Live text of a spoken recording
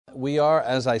we are,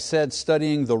 as I said,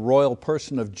 studying the royal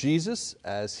person of Jesus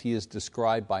as he is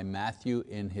described by Matthew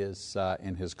in his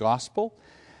gospel.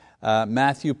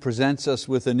 Matthew presents us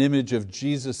with an image of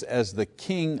Jesus as the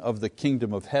king of the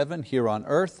kingdom of heaven here on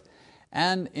earth.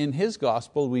 And in his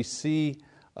gospel we see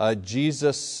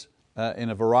Jesus in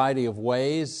a variety of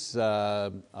ways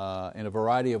to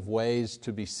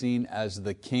be seen as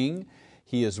the king.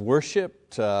 He is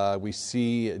worshipped. We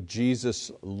see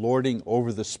Jesus lording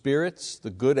over the spirits, the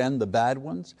good and the bad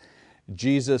ones.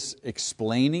 Jesus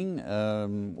explaining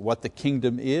what the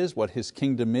kingdom is, what His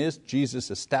kingdom is.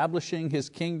 Jesus establishing His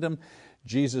kingdom.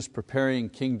 Jesus preparing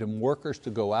kingdom workers to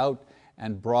go out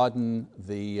and broaden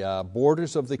the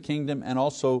borders of the kingdom. And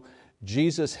also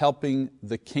Jesus helping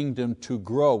the kingdom to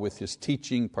grow with His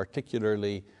teaching,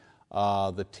 particularly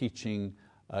the teaching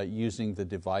using the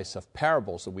device of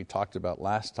parables that we talked about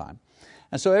last time.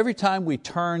 And so every time we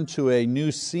turn to a new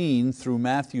scene through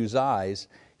Matthew's eyes,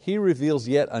 he reveals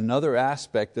yet another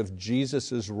aspect of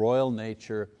Jesus' royal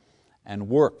nature and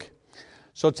work.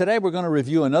 So today we're going to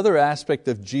review another aspect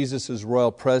of Jesus'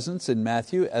 royal presence in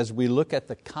Matthew as we look at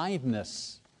the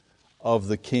kindness of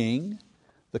the King.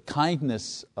 The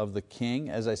kindness of the King.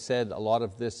 As I said, a lot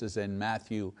of this is in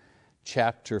Matthew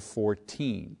chapter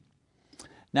 14.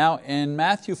 Now in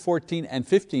Matthew 14 and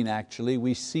 15 actually,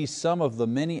 we see some of the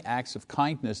many acts of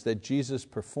kindness that Jesus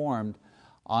performed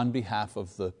on behalf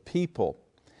of the people.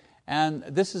 And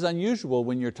this is unusual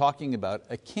when you're talking about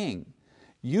a king.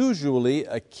 Usually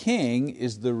a king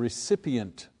is the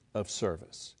recipient of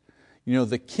service. You know,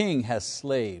 the king has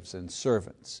slaves and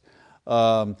servants.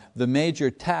 The major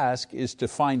task is to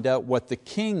find out what the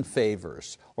king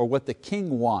favors or what the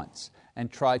king wants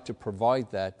and try to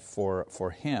provide that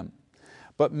for him.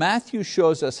 But Matthew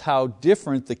shows us how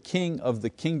different the king of the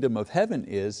kingdom of heaven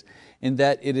is, in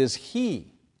that it is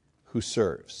he who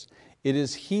serves. It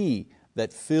is he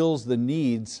that fills the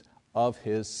needs of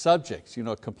his subjects. You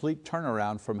know, a complete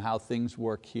turnaround from how things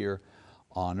work here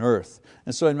on earth.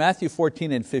 And so in Matthew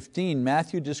 14 and 15,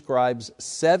 Matthew describes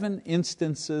 7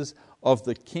 instances of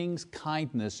the king's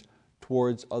kindness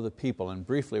towards other people. And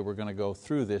briefly we're going to go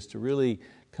through this to really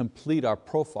complete our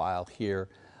profile here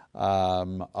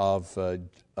of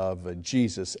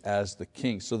Jesus as the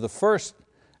king. So the first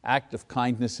act of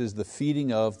kindness is the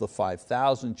feeding of the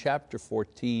 5,000, chapter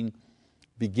 14,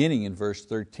 beginning in verse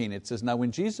 13. It says, "Now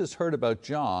when Jesus heard about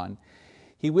John,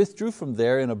 he withdrew from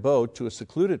there in a boat to a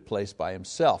secluded place by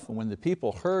himself. And when the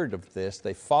people heard of this,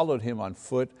 they followed him on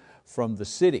foot from the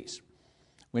cities.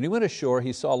 When he went ashore,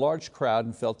 he saw a large crowd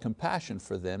and felt compassion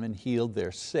for them and healed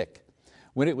their sick.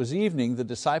 When it was evening, the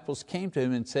disciples came to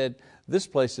him and said, 'This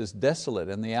place is desolate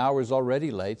and the hour is already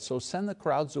late, so send the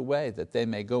crowds away that they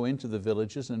may go into the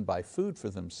villages and buy food for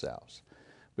themselves.'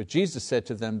 But Jesus said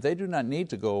to them, 'They do not need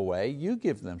to go away, you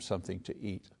give them something to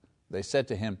eat.' They said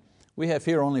to him, 'We have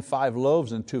here only 5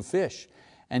 loaves and 2 fish.'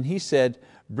 And he said,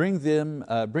 'Bring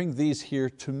these here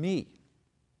to me.'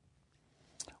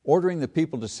 Ordering the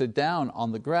people to sit down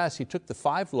on the grass, he took the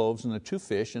 5 loaves and the 2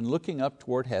 fish, and looking up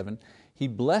toward heaven, he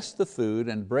blessed the food,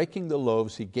 and breaking the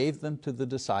loaves, he gave them to the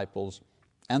disciples,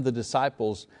 and the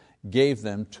disciples gave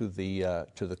them to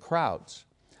the crowds.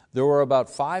 There were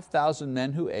about 5,000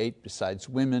 men who ate, besides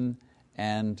women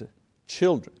and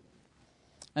children."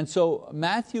 And so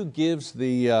Matthew gives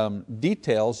the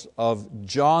details of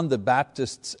John the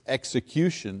Baptist's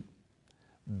execution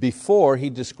before he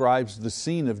describes the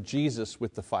scene of Jesus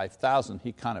with the 5,000.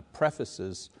 He kind of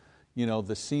prefaces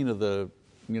the scene of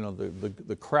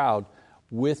the crowd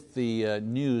with the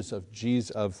news of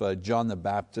John the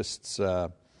Baptist's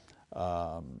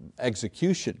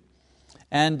execution.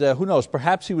 And who knows,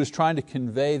 perhaps he was trying to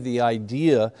convey the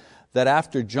idea that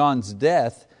after John's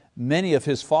death, many of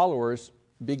his followers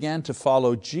began to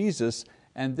follow Jesus,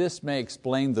 and this may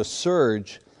explain the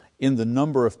surge in the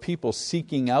number of people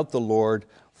seeking out the Lord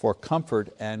for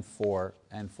comfort and for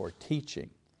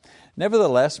teaching.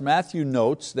 Nevertheless, Matthew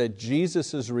notes that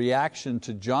Jesus' reaction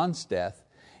to John's death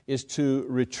is to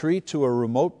retreat to a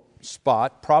remote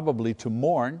spot, probably to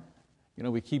mourn.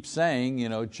 We keep saying,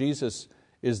 Jesus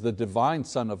is the divine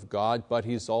Son of God, but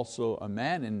He's also a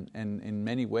man, and in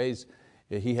many ways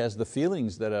He has the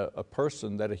feelings that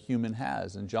a human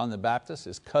has. And John the Baptist,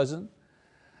 his cousin,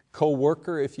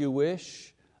 co-worker if you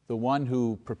wish, the one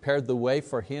who prepared the way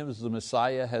for him as the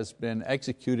Messiah, has been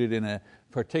executed in a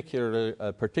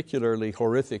particularly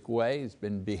horrific way. He's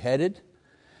been beheaded.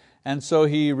 And so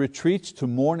he retreats to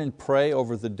mourn and pray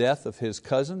over the death of his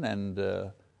cousin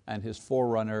and his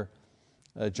forerunner,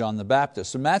 John the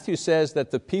Baptist. So Matthew says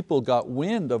that the people got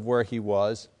wind of where he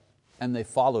was and they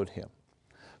followed him.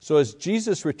 So as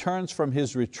Jesus returns from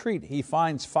his retreat, he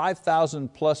finds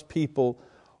 5,000 plus people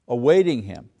awaiting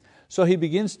Him. So He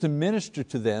begins to minister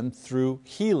to them through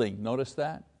healing. Notice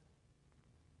that?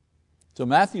 So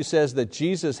Matthew says that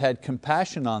Jesus had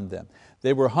compassion on them.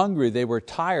 They were hungry, they were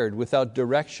tired, without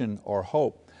direction or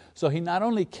hope. So He not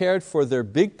only cared for their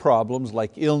big problems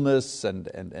like illness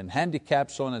and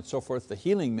handicaps, so on and so forth, the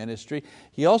healing ministry,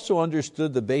 He also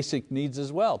understood the basic needs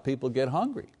as well. People get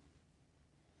hungry.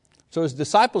 So His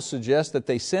disciples suggest that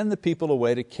they send the people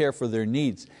away to care for their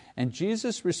needs. And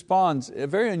Jesus responds in a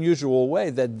very unusual way,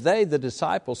 that they, the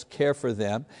disciples, care for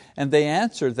them. And they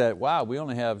answer that, wow, we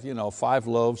only have 5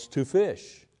 loaves, 2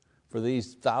 fish for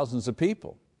these thousands of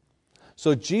people.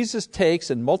 So Jesus takes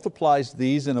and multiplies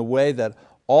these in a way that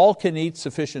all can eat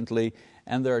sufficiently,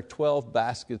 and there are 12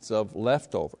 baskets of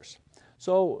leftovers.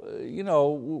 So,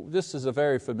 this is a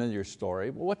very familiar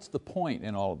story. What's the point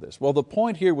in all of this? Well, the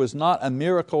point here was not a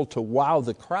miracle to wow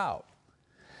the crowd.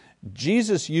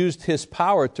 Jesus used His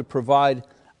power to provide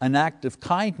an act of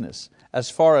kindness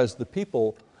as far as the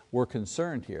people were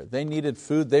concerned here. They needed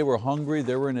food, they were hungry,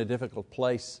 they were in a difficult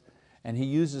place, and He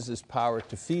uses His power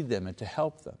to feed them and to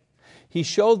help them. He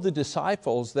showed the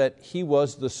disciples that He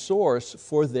was the source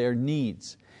for their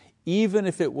needs. Even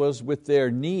if it was with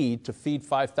their need to feed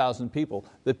 5,000 people.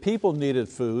 The people needed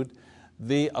food.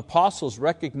 The apostles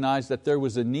recognized that there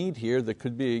was a need here. That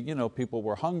could be, people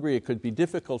were hungry, it could be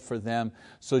difficult for them.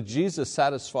 So Jesus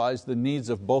satisfies the needs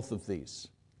of both of these.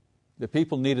 The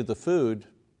people needed the food.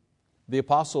 The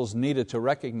apostles needed to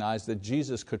recognize that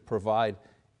Jesus could provide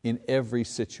in every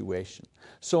situation.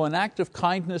 So an act of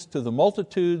kindness to the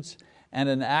multitudes and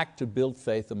an act to build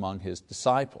faith among His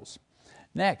disciples.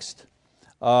 Next,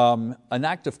 an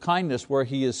act of kindness where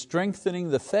He is strengthening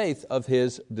the faith of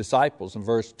His disciples. In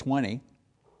verse 22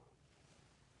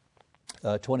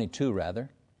 rather.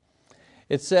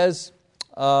 It says,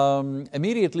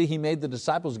 immediately He made the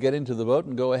disciples get into the boat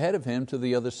and go ahead of Him to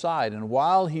the other side. And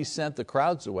while He sent the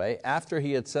crowds away, after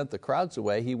He had sent the crowds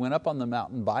away, He went up on the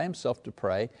mountain by Himself to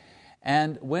pray.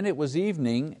 And when it was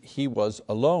evening, He was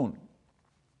alone.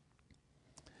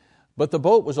 But the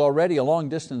boat was already a long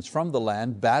distance from the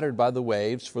land, battered by the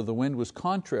waves, for the wind was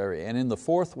contrary. And in the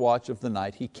 4th watch of the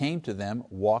night He came to them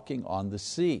walking on the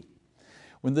sea.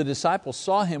 When the disciples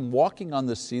saw Him walking on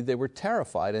the sea, they were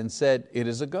terrified and said, "It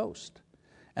is a ghost."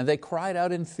 And they cried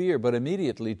out in fear, but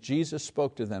immediately Jesus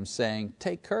spoke to them, saying,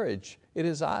 "Take courage, it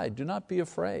is I, do not be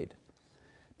afraid."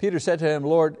 Peter said to Him,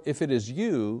 "Lord, if it is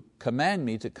You, command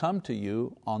me to come to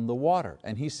You on the water."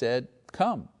 And He said,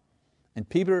 "Come." And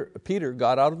Peter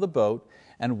got out of the boat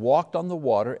and walked on the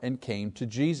water and came to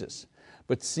Jesus.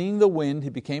 But seeing the wind, he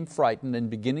became frightened, and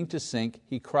beginning to sink,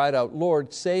 he cried out,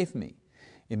 "Lord, save me."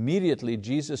 Immediately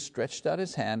Jesus stretched out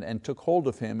His hand and took hold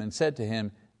of him and said to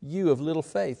him, "You of little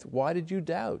faith, why did you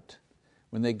doubt?"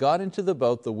 When they got into the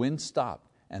boat, the wind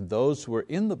stopped, and those who were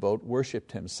in the boat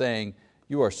worshipped Him, saying,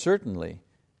 "You are certainly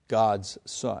God's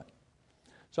Son."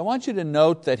 So I want you to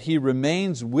note that He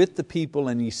remains with the people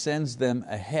and He sends them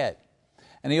ahead.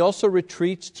 And He also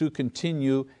retreats to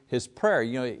continue His prayer.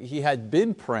 He had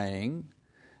been praying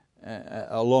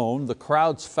alone. The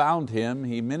crowds found Him.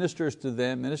 He ministers to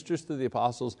them, ministers to the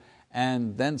apostles,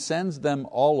 and then sends them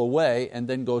all away, and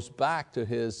then goes back to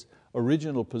His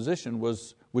original position,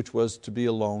 which was to be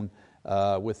alone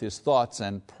with His thoughts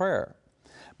and prayer.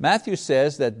 Matthew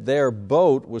says that their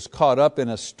boat was caught up in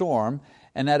a storm,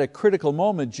 and at a critical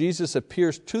moment, Jesus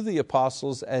appears to the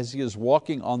apostles as He is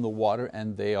walking on the water,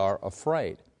 and they are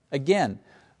afraid. Again,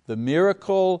 the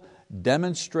miracle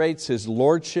demonstrates His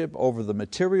lordship over the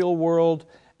material world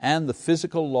and the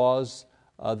physical laws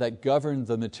that govern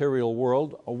the material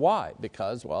world. Why?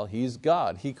 Because, He's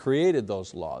God. He created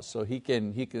those laws, so He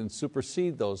can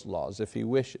supersede those laws if He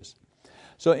wishes.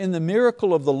 So in the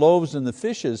miracle of the loaves and the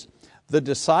fishes, the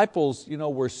disciples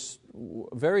were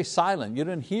very silent. You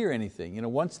didn't hear anything.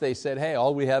 Once they said, "Hey,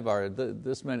 all we have are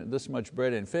this much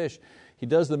bread and fish," He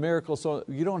does the miracle, so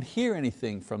you don't hear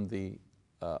anything from the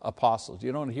apostles.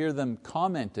 You don't hear them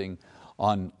commenting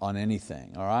on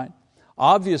anything. All right?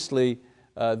 Obviously,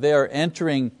 they are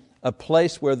entering a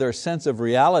place where their sense of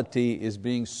reality is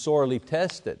being sorely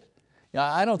tested.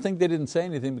 I don't think they didn't say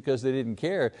anything because they didn't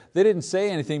care. They didn't say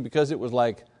anything because it was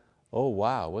like, "Oh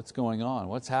wow, what's going on?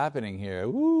 What's happening here?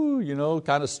 Ooh,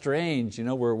 kind of strange.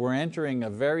 We're entering a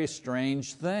very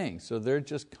strange thing." So they're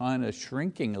just kind of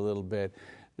shrinking a little bit.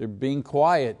 They're being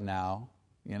quiet now.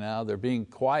 They're being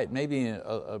quiet, maybe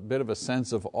a bit of a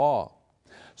sense of awe.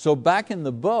 So back in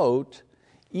the boat,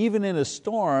 even in a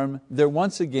storm, they're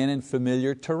once again in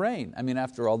familiar terrain.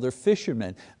 After all, they're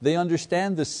fishermen. They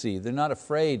understand the sea. They're not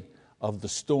afraid of the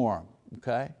storm.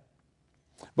 Okay?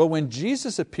 But when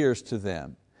Jesus appears to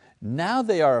them, now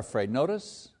they are afraid.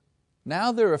 Notice,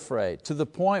 Now they're afraid, to the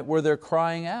point where they're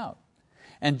crying out.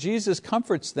 And Jesus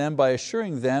comforts them by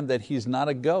assuring them that He's not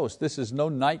a ghost. This is no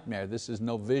nightmare, this is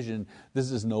no vision,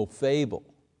 this is no fable.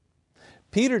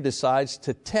 Peter decides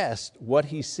to test what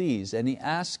he sees, and he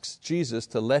asks Jesus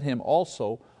to let him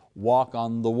also walk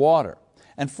on the water.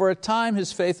 And for a time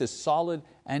his faith is solid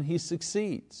and he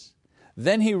succeeds.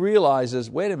 Then he realizes,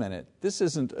 wait a minute, this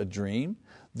isn't a dream.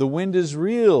 The wind is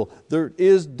real, there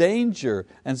is danger.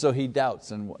 And so he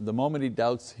doubts, and the moment he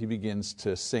doubts, he begins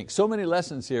to sink. So many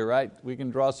lessons here, right? We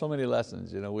can draw so many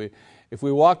lessons. If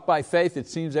we walk by faith, it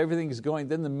seems everything is going.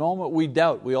 Then the moment we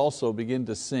doubt, we also begin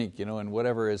to sink, in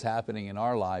whatever is happening in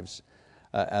our lives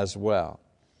as well.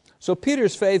 So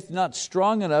Peter's faith not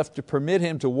strong enough to permit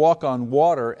him to walk on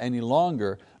water any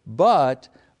longer, but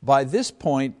by this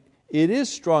point, it is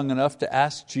strong enough to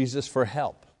ask Jesus for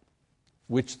help,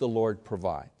 which the Lord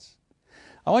provides.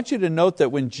 I want you to note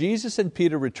that when Jesus and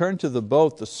Peter return to the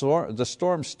boat, the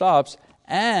storm stops,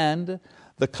 and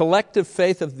the collective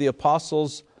faith of the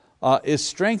apostles is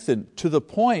strengthened to the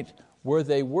point where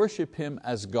they worship Him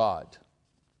as God.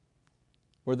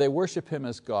 Where they worship Him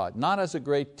as God, not as a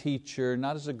great teacher,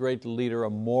 not as a great leader, a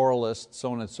moralist,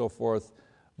 so on and so forth,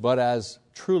 but as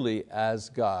truly as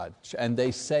God. And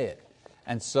they say it.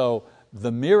 And so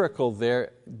the miracle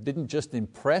there didn't just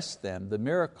impress them, the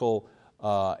miracle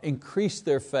increased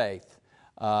their faith,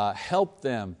 helped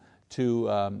them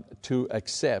to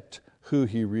accept who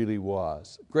He really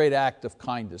was. Great act of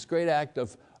kindness, great act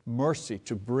of mercy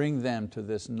to bring them to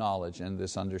this knowledge and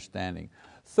this understanding.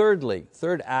 Thirdly,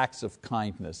 third acts of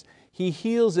kindness. He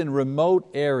heals in remote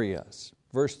areas.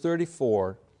 Verse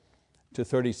 34 to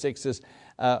 36 says,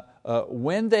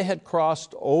 when they had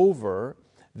crossed over,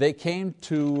 they came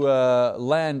to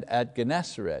land at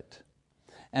Gennesaret.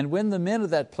 And when the men of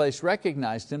that place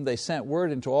recognized Him, they sent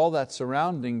word into all that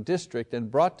surrounding district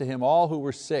and brought to Him all who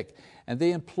were sick. And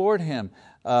they implored Him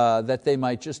that they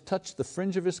might just touch the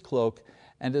fringe of His cloak,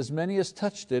 and as many as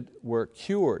touched it were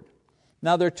cured.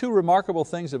 Now there are two remarkable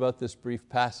things about this brief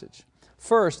passage.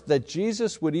 First, that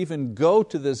Jesus would even go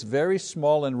to this very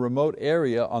small and remote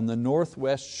area on the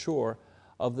northwest shore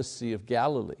of the Sea of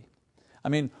Galilee. I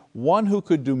mean, one who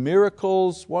could do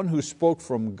miracles, one who spoke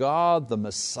from God, the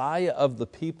Messiah of the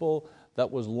people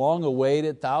that was long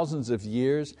awaited, thousands of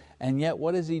years, and yet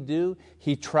what does He do?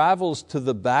 He travels to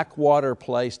the backwater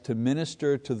place to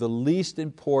minister to the least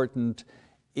important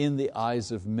in the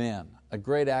eyes of men. A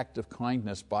great act of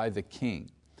kindness by the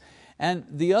king. And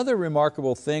the other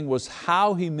remarkable thing was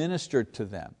how He ministered to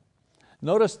them.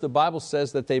 Notice the Bible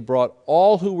says that they brought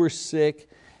all who were sick,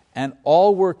 and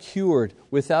all were cured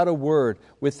without a word,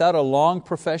 without a long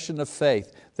profession of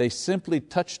faith. They simply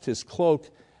touched His cloak,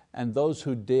 and those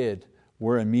who did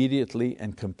were immediately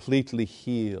and completely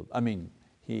healed. I mean,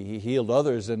 He healed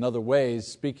others in other ways,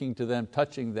 speaking to them,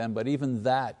 touching them, but even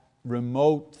that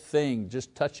remote thing,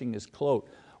 just touching His cloak,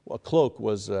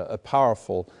 was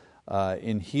powerful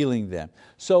in healing them.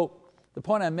 So the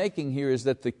point I'm making here is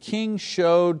that the king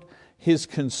showed His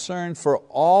concern for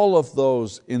all of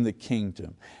those in the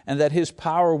kingdom, and that His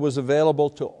power was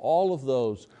available to all of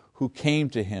those who came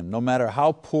to Him. No matter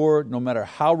how poor, no matter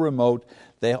how remote,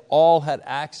 they all had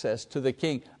access to the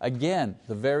king. Again,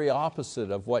 the very opposite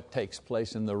of what takes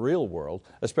place in the real world,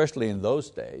 especially in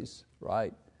those days,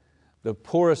 right? The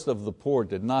poorest of the poor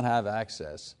did not have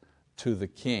access to the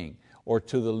king or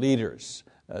to the leaders.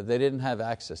 They didn't have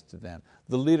access to them.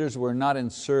 The leaders were not in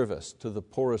service to the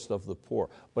poorest of the poor.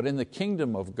 But in the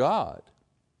kingdom of God,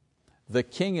 the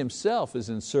king himself is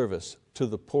in service to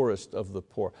the poorest of the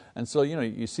poor. And so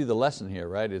you see the lesson here,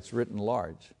 right? It's written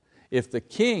large. If the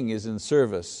king is in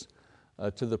service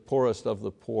to the poorest of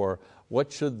the poor,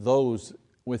 what should those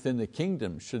within the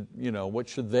kingdom, what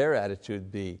should their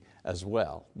attitude be as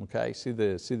well? Okay, see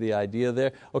the idea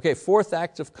there? Okay, fourth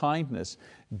act of kindness.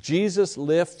 Jesus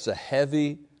lifts a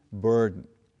heavy burden.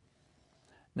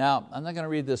 Now, I'm not going to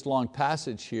read this long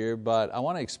passage here, but I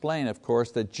want to explain, of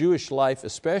course, that Jewish life,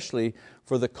 especially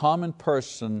for the common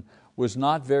person, was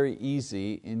not very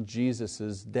easy in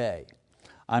Jesus' day.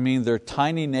 I mean, their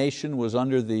tiny nation was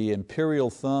under the imperial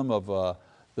thumb of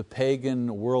the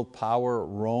pagan world power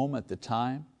Rome at the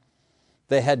time.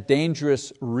 They had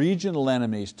dangerous regional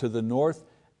enemies to the north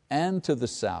and to the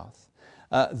south.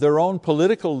 Their own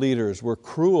political leaders were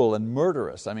cruel and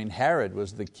murderous. I mean, Herod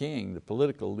was the king, the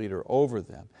political leader over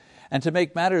them. And to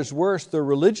make matters worse, their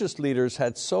religious leaders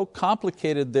had so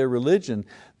complicated their religion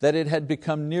that it had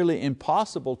become nearly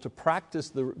impossible to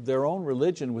practice their own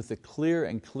religion with a clear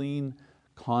and clean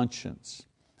conscience.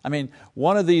 I mean,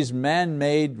 one of these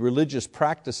man-made religious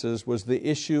practices was the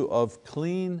issue of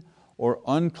clean or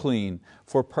unclean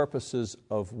for purposes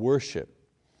of worship.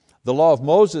 The law of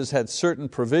Moses had certain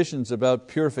provisions about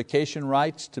purification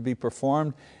rites to be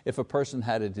performed if a person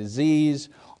had a disease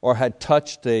or had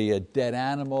touched a dead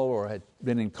animal or had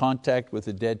been in contact with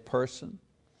a dead person.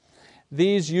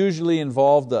 These usually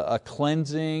involved a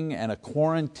cleansing and a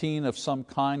quarantine of some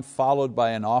kind, followed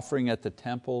by an offering at the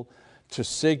temple to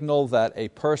signal that a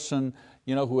person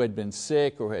who had been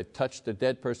sick or had touched a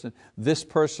dead person, this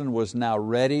person was now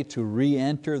ready to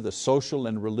re-enter the social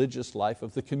and religious life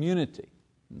of the community.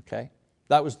 Okay?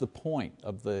 That was the point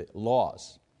of the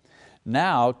laws.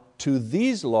 Now, to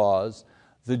these laws,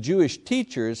 the Jewish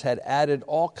teachers had added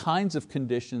all kinds of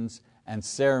conditions and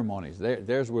ceremonies.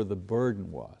 There's where the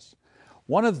burden was.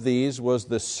 One of these was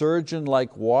the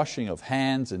surgeon-like washing of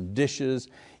hands and dishes,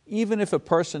 even if a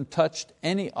person touched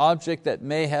any object that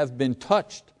may have been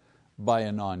touched by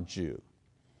a non-Jew.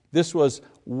 This was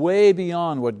way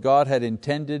beyond what God had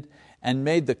intended and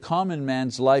made the common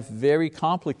man's life very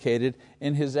complicated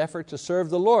in his effort to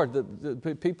serve the Lord.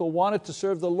 The people wanted to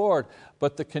serve the Lord,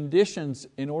 but the conditions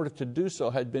in order to do so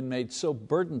had been made so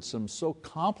burdensome, so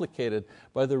complicated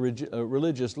by the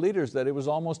religious leaders that it was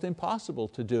almost impossible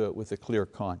to do it with a clear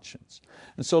conscience.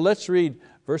 And so let's read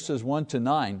verses 1 to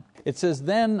 9. It says,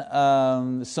 "Then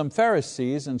some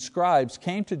Pharisees and scribes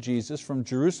came to Jesus from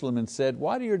Jerusalem and said,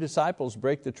 'Why do your disciples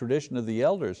break the tradition of the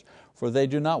elders? For they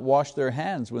do not wash their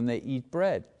hands when they eat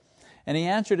bread.' And He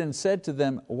answered and said to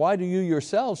them, 'Why do you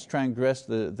yourselves transgress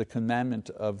the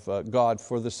commandment of God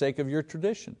for the sake of your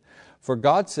tradition? For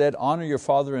God said, honor your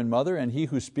father and mother, and he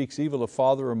who speaks evil of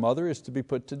father or mother is to be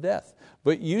put to death.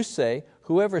 But you say,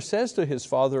 whoever says to his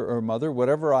father or mother,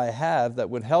 whatever I have that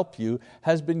would help you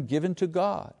has been given to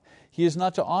God. He is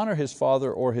not to honor his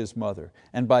father or his mother.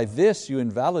 And by this you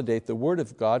invalidate the word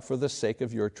of God for the sake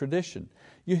of your tradition.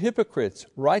 You hypocrites,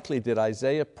 rightly did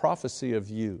Isaiah prophesy of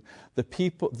you.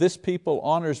 This people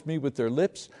honors me with their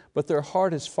lips, but their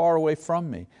heart is far away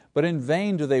from me. But in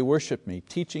vain do they worship me,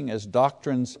 teaching as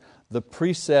doctrines the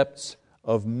precepts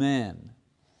of men.'"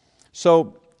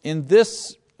 So in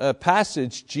this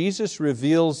passage, Jesus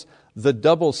reveals the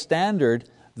double standard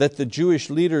that the Jewish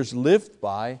leaders lived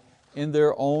by in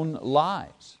their own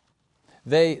lives.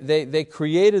 They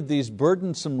created these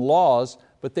burdensome laws,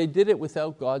 but they did it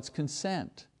without God's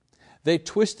consent. They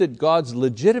twisted God's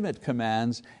legitimate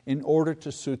commands in order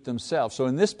to suit themselves. So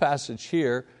in this passage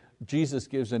here, Jesus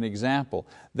gives an example.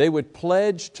 They would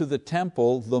pledge to the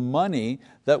temple the money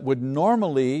that would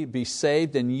normally be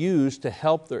saved and used to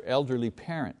help their elderly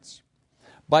parents.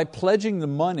 By pledging the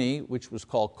money, which was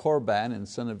called korban, in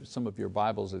some of your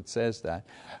Bibles it says that,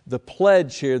 the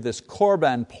pledge here, this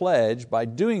korban pledge, by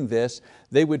doing this,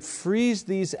 they would freeze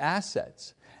these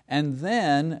assets and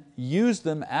then use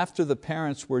them after the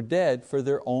parents were dead for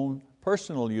their own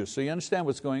personal use. So you understand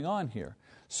what's going on here.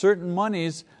 Certain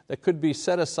monies that could be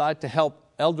set aside to help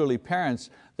elderly parents,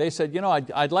 they said,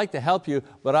 I'd like to help you,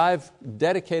 but I've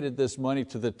dedicated this money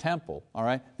to the temple. All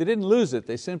right? They didn't lose it,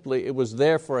 it was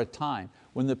there for a time.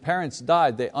 When the parents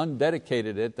died, they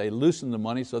undedicated it, they loosened the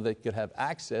money so they could have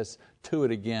access to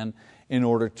it again in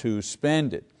order to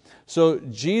spend it. So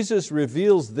Jesus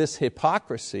reveals this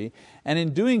hypocrisy, and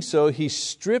in doing so, He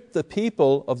stripped the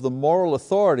people of the moral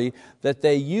authority that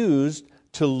they used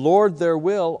to lord their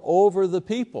will over the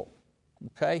people.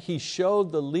 Okay? He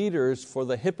showed the leaders for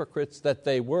the hypocrites that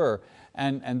they were,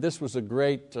 and this was a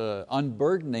great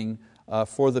unburdening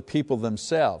for the people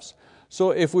themselves.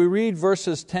 So if we read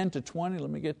verses 10 to 20, let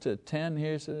me get to 10,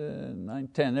 here's 9,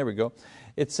 10, there we go.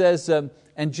 It says,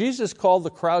 "And Jesus called the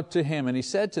crowd to Him, and He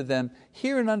said to them,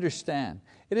 'Hear and understand.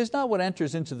 It is not what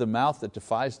enters into the mouth that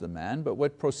defiles the man, but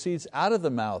what proceeds out of the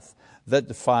mouth that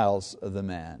defiles the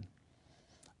man.'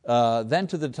 Then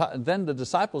the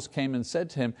disciples came and said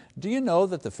to Him, 'Do you know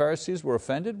that the Pharisees were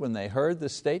offended when they heard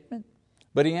this statement?'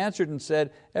 But He answered and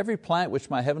said, 'Every plant which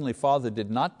my heavenly Father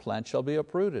did not plant shall be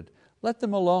uprooted. Let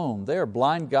them alone. They are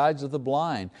blind guides of the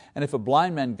blind. And if a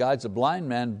blind man guides a blind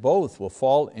man, both will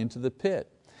fall into the pit.'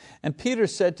 And Peter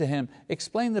said to Him,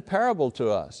 'Explain the parable to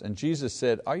us.' And Jesus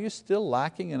said, 'Are you still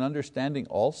lacking in understanding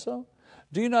also?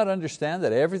 Do you not understand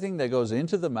that everything that goes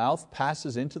into the mouth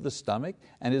passes into the stomach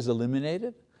and is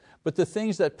eliminated? But the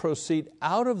things that proceed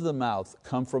out of the mouth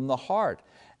come from the heart,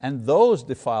 and those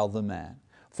defile the man.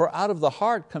 For out of the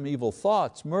heart come evil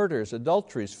thoughts, murders,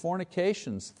 adulteries,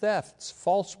 fornications, thefts,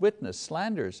 false witness,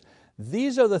 slanders.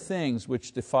 These are the things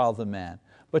which defile the man.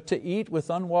 But to eat with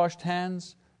unwashed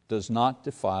hands does not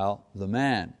defile the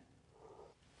man.'"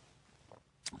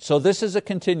 So this is a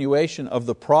continuation of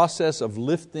the process of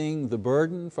lifting the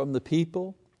burden from the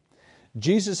people.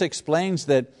 Jesus explains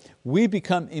that we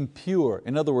become impure,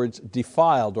 in other words,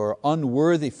 defiled or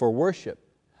unworthy for worship,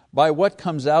 by what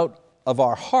comes out of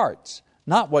our hearts,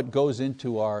 not what goes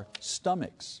into our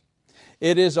stomachs.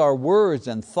 It is our words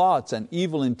and thoughts and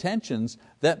evil intentions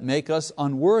that make us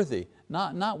unworthy,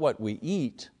 not what we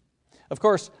eat. Of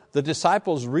course, the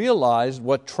disciples realized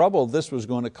what trouble this was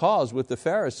going to cause with the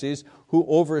Pharisees, who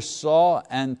oversaw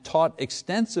and taught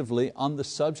extensively on the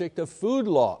subject of food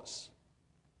laws.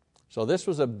 So this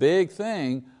was a big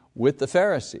thing with the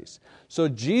Pharisees. So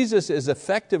Jesus is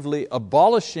effectively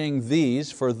abolishing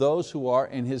these for those who are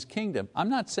in His kingdom. I'm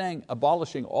not saying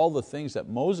abolishing all the things that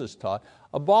Moses taught,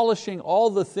 abolishing all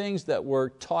the things that were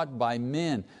taught by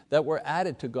men, that were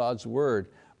added to God's word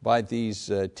by these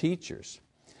teachers.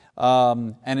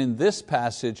 And in this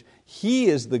passage, He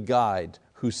is the guide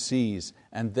who sees,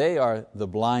 and they are the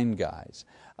blind guys.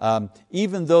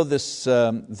 Even though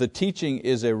the teaching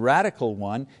is a radical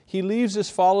one, He leaves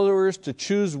His followers to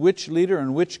choose which leader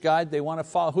and which guide they want to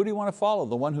follow. Who do you want to follow?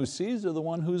 The one who sees or the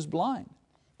one who's blind?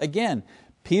 Again,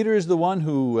 Peter is the one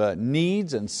who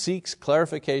needs and seeks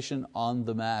clarification on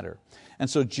the matter. And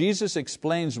so Jesus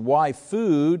explains why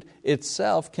food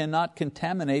itself cannot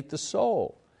contaminate the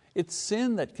soul. It's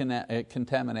sin that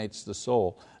contaminates the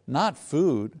soul, not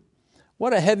food.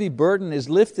 What a heavy burden is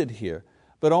lifted here.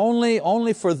 But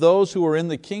only for those who are in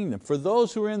the kingdom. For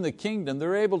those who are in the kingdom,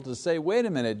 they're able to say, wait a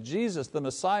minute, Jesus, the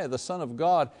Messiah, the Son of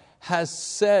God, has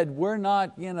said we're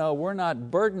not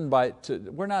burdened by it,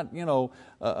 we're not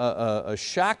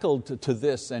shackled to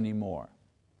this anymore.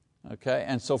 Okay?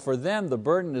 And so for them the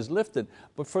burden is lifted.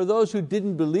 But for those who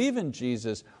didn't believe in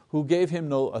Jesus, who gave Him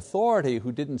no authority,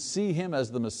 who didn't see Him as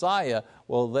the Messiah,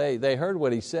 well, they heard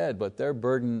what He said, but their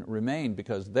burden remained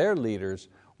because their leaders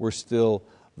were still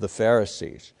the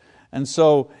Pharisees. And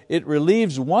so it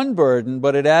relieves one burden,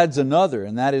 but it adds another,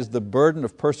 and that is the burden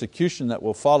of persecution that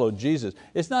will follow Jesus.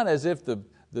 It's not as if the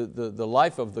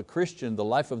life of the Christian, the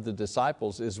life of the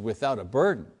disciples is without a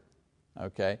burden.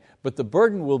 Okay? But the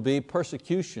burden will be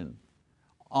persecution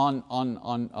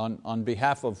on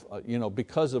behalf of,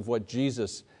 because of what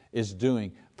Jesus is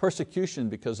doing. Persecution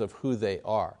because of who they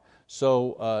are.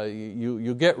 So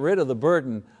you get rid of the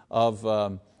burden of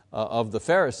the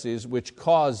Pharisees, which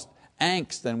caused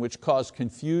angst and which caused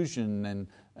confusion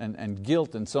and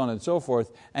guilt and so on and so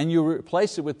forth, and you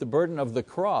replace it with the burden of the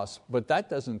cross, but that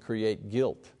doesn't create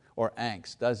guilt or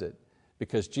angst, does it?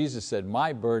 Because Jesus said,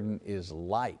 my burden is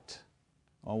light.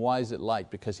 Well, why is it light?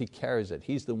 Because He carries it.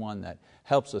 He's the one that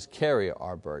helps us carry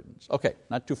our burdens. Okay,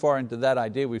 not too far into that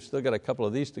idea. We've still got a couple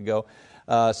of these to go.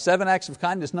 7 acts of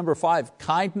kindness. Number 5,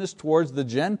 kindness towards the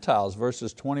Gentiles.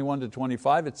 Verses 21 to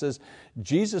 25, it says,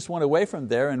 Jesus went away from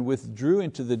there and withdrew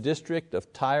into the district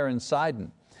of Tyre and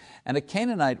Sidon. And a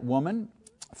Canaanite woman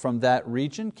from that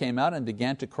region came out and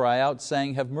began to cry out,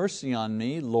 saying, have mercy on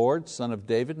me, Lord, Son of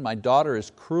David. My daughter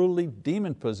is cruelly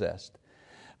demon-possessed.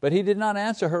 But He did not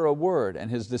answer her a word, and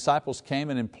His disciples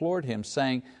came and implored Him,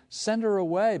 saying, send her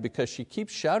away, because she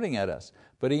keeps shouting at us.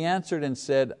 But He answered and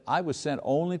said, I was sent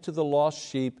only to the lost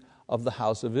sheep of the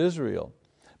house of Israel.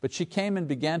 But she came and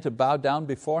began to bow down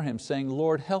before Him, saying,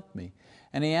 Lord, help me.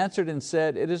 And He answered and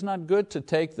said, it is not good to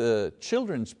take the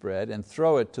children's bread and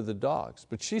throw it to the dogs.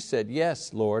 But she said,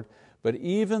 yes, Lord, but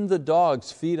even the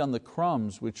dogs feed on the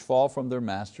crumbs which fall from their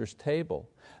master's table.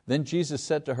 Then Jesus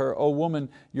said to her, O woman,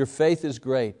 your faith is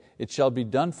great. It shall be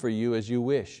done for you as you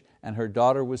wish. And her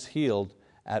daughter was healed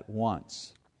at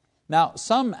once. Now,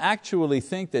 some actually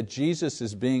think that Jesus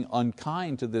is being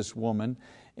unkind to this woman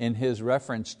in His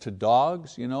reference to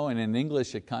dogs, and in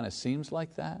English it kind of seems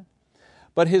like that.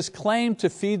 But His claim to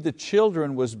feed the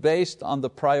children was based on the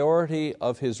priority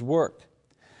of His work.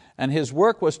 And His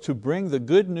work was to bring the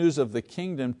good news of the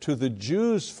kingdom to the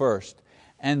Jews first,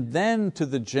 and then to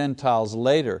the Gentiles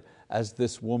later, as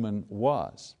this woman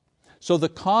was. So the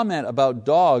comment about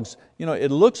dogs,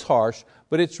 it looks harsh,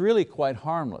 but it's really quite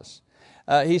harmless.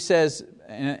 He says,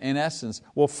 in essence,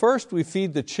 well, first we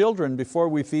feed the children before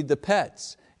we feed the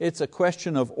pets. It's a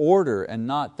question of order and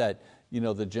not that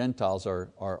the Gentiles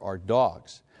are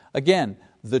dogs. Again,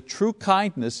 the true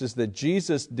kindness is that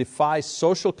Jesus defies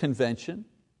social convention.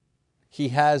 He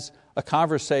has a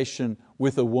conversation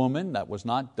with a woman that was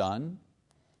not done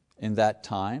in that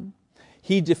time.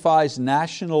 He defies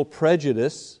national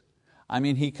prejudice.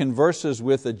 He converses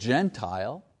with a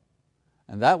Gentile,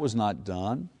 and that was not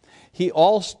done. He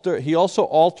also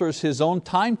alters His own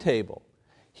timetable.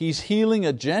 He's healing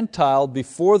a Gentile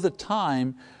before the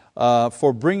time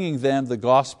for bringing them the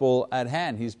gospel at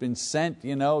hand. He's been sent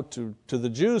to the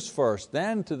Jews first,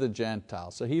 then to the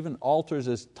Gentiles. So He even alters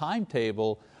His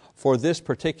timetable for this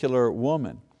particular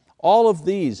woman. All of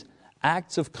these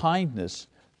acts of kindness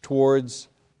towards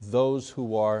those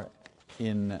who are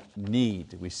in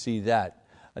need. We see that.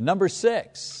 Number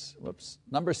 6,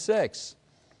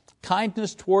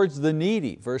 Kindness towards the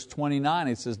needy, verse 29,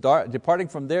 it says, departing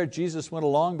from there, Jesus went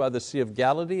along by the Sea of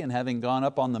Galilee, and having gone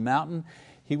up on the mountain,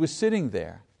 He was sitting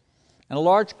there. And a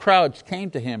large crowd came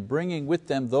to Him, bringing with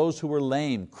them those who were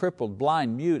lame, crippled,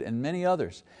 blind, mute, and many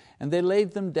others. And they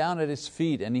laid them down at His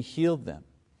feet, and He healed them.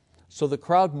 So the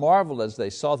crowd marveled as they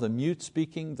saw the mute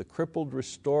speaking, the crippled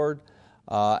restored,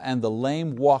 and the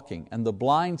lame walking, and the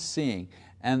blind seeing,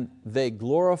 and they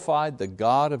glorified the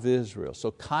God of Israel.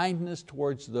 So kindness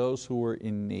towards those who were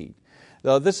in need.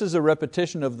 Now, this is a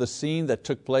repetition of the scene that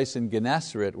took place in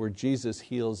Gennesaret, where Jesus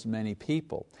heals many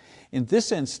people. In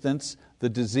this instance, the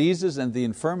diseases and the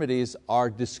infirmities are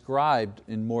described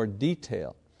in more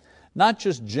detail. Not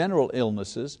just general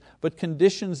illnesses, but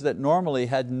conditions that normally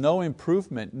had no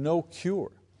improvement, no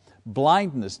cure.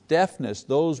 Blindness, deafness,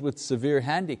 those with severe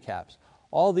handicaps,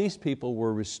 all these people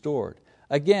were restored.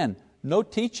 Again, no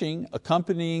teaching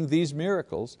accompanying these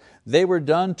miracles. They were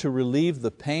done to relieve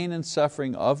the pain and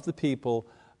suffering of the people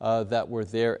that were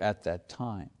there at that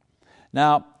time.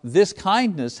 Now, this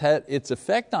kindness had its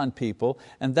effect on people,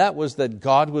 and that was that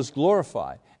God was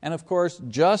glorified. And of course,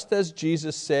 just as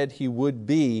Jesus said He would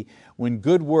be when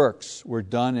good works were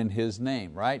done in His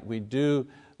name, right? We do,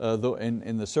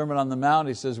 in the Sermon on the Mount,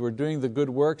 He says we're doing the good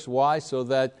works. Why? So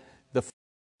that the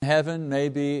heaven may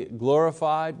be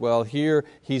glorified. Well, here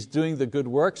He's doing the good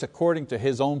works according to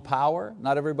His own power.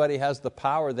 Not everybody has the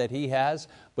power that He has,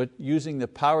 but using the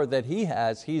power that He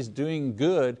has, He's doing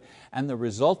good. And the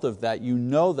result of that, you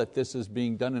know that this is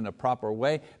being done in a proper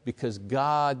way, because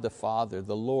God the Father,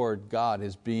 the Lord God,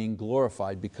 is being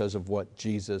glorified because of what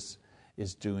Jesus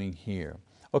is doing here.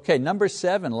 Okay, number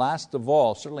 7, last of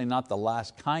all, certainly not the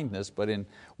last kindness, but in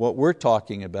what we're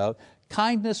talking about,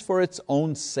 kindness for its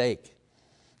own sake.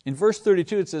 In verse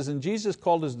 32 it says, and Jesus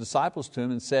called His disciples to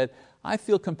Him and said, I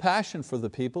feel compassion for the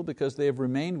people, because they have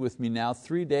remained with me now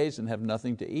 3 days and have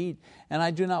nothing to eat, and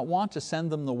I do not want to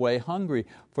send them away hungry,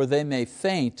 for they may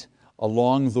faint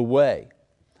along the way.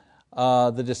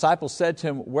 The disciples said to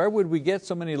Him, where would we get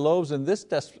so many loaves in this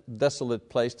desolate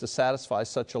place to satisfy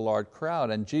such a large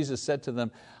crowd? And Jesus said to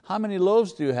them, how many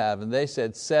loaves do you have? And they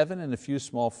said, 7 and a few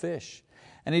small fish.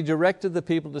 And He directed the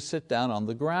people to sit down on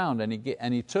the ground. And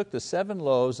he took the 7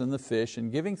 loaves and the fish,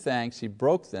 and giving thanks, He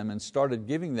broke them and started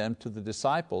giving them to the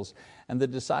disciples. And the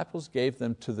disciples gave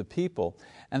them to the people.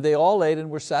 And they all ate and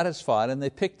were satisfied, and they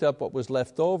picked up what was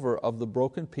left over of the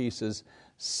broken pieces,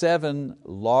 7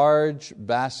 large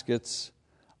baskets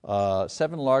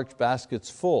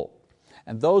full.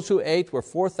 And those who ate were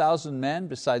 4,000 men,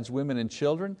 besides women and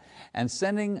children. And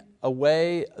sending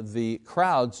away the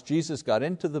crowds, Jesus got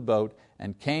into the boat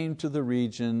and came to the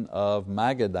region of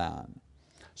Magadan.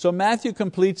 So Matthew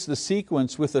completes the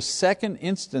sequence with a second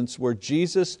instance where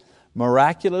Jesus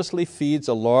miraculously feeds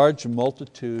a large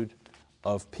multitude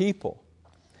of people.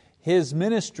 His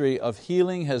ministry of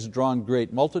healing has drawn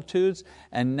great multitudes,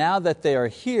 and now that they are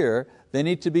here, they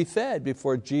need to be fed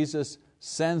before Jesus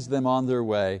sends them on their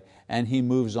way and He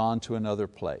moves on to another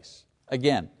place.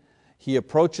 Again, He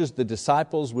approaches the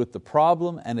disciples with the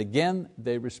problem, and again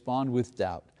they respond with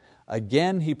doubt.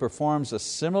 Again He performs a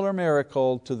similar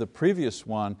miracle to the previous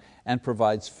one and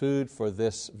provides food for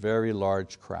this very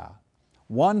large crowd.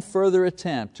 One further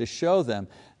attempt to show them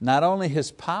not only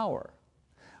His power,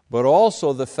 but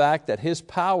also the fact that His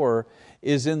power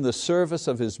is in the service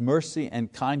of His mercy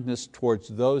and kindness towards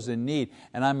those in need.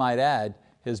 And I might add,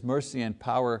 His mercy and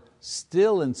power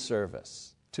still in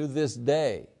service to this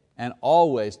day and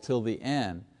always till the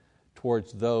end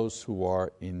towards those who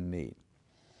are in need.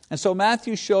 And so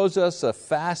Matthew shows us a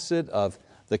facet of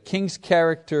the King's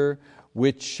character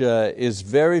which is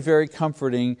very, very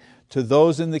comforting to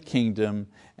those in the kingdom,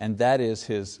 and that is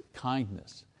His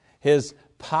kindness. His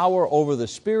power over the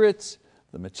spirits,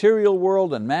 the material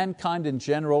world, and mankind in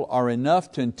general are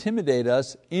enough to intimidate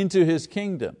us into His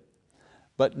kingdom.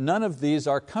 But none of these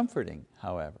are comforting,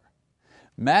 however.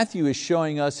 Matthew is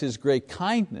showing us His great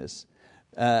kindness,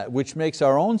 which makes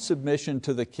our own submission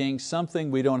to the King something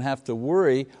we don't have to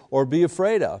worry or be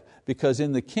afraid of, because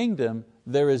in the kingdom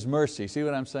there is mercy. See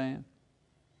what I'm saying?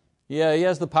 Yeah, He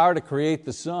has the power to create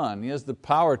the sun. He has the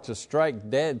power to strike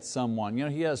dead someone.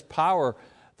 He has power,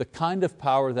 the kind of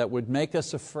power that would make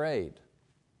us afraid.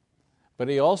 But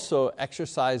He also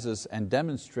exercises and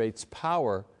demonstrates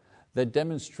power that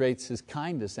demonstrates His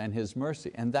kindness and His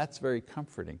mercy. And that's very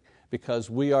comforting, because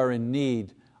we are in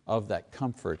need of that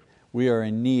comfort. We are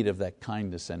in need of that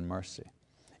kindness and mercy.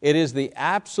 It is the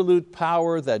absolute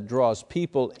power that draws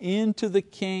people into the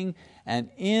King and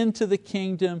into the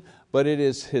kingdom, but it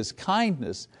is His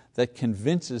kindness that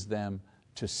convinces them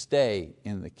to stay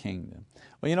in the kingdom.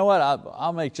 Well, you know what?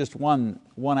 I'll make just one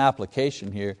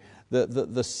application here.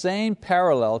 The same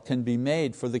parallel can be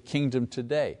made for the kingdom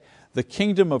today. The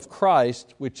kingdom of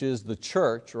Christ, which is the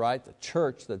church, right? The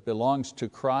church that belongs to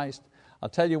Christ. I'll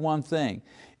tell you one thing.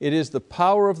 It is the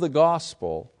power of the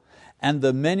gospel and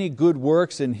the many good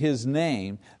works in His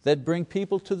name that bring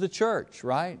people to the church,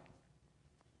 right?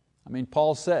 I mean,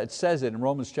 Paul says it in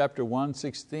Romans chapter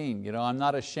 1:16. I'm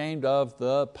not ashamed of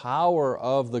the power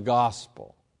of the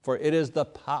gospel. For it is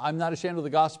I'm not ashamed of the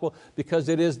gospel because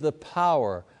it is the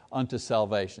power unto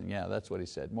salvation. Yeah, that's what he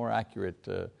said. More accurate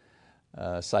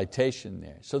citation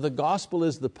there. So the gospel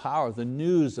is the power, the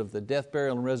news of the death,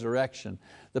 burial, and resurrection,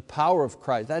 the power of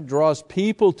Christ. That draws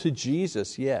people to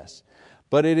Jesus, yes.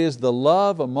 But it is the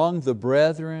love among the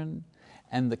brethren,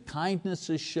 and the kindness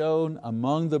is shown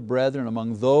among the brethren,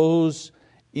 among those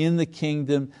in the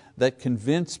kingdom, that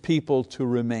convince people to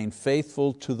remain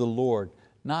faithful to the Lord,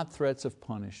 not threats of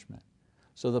punishment.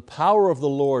 So the power of the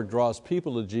Lord draws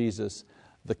people to Jesus.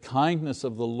 The kindness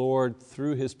of the Lord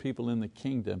through His people in the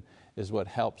kingdom is what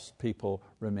helps people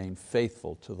remain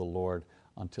faithful to the Lord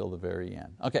until the very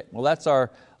end. Okay, well that's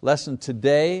our lesson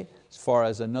today as far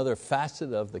as another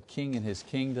facet of the King and His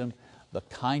kingdom, the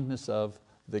kindness of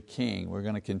the King. We're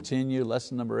going to continue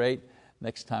lesson number 8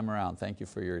 next time around. Thank you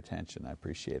for your attention. I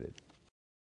appreciate it.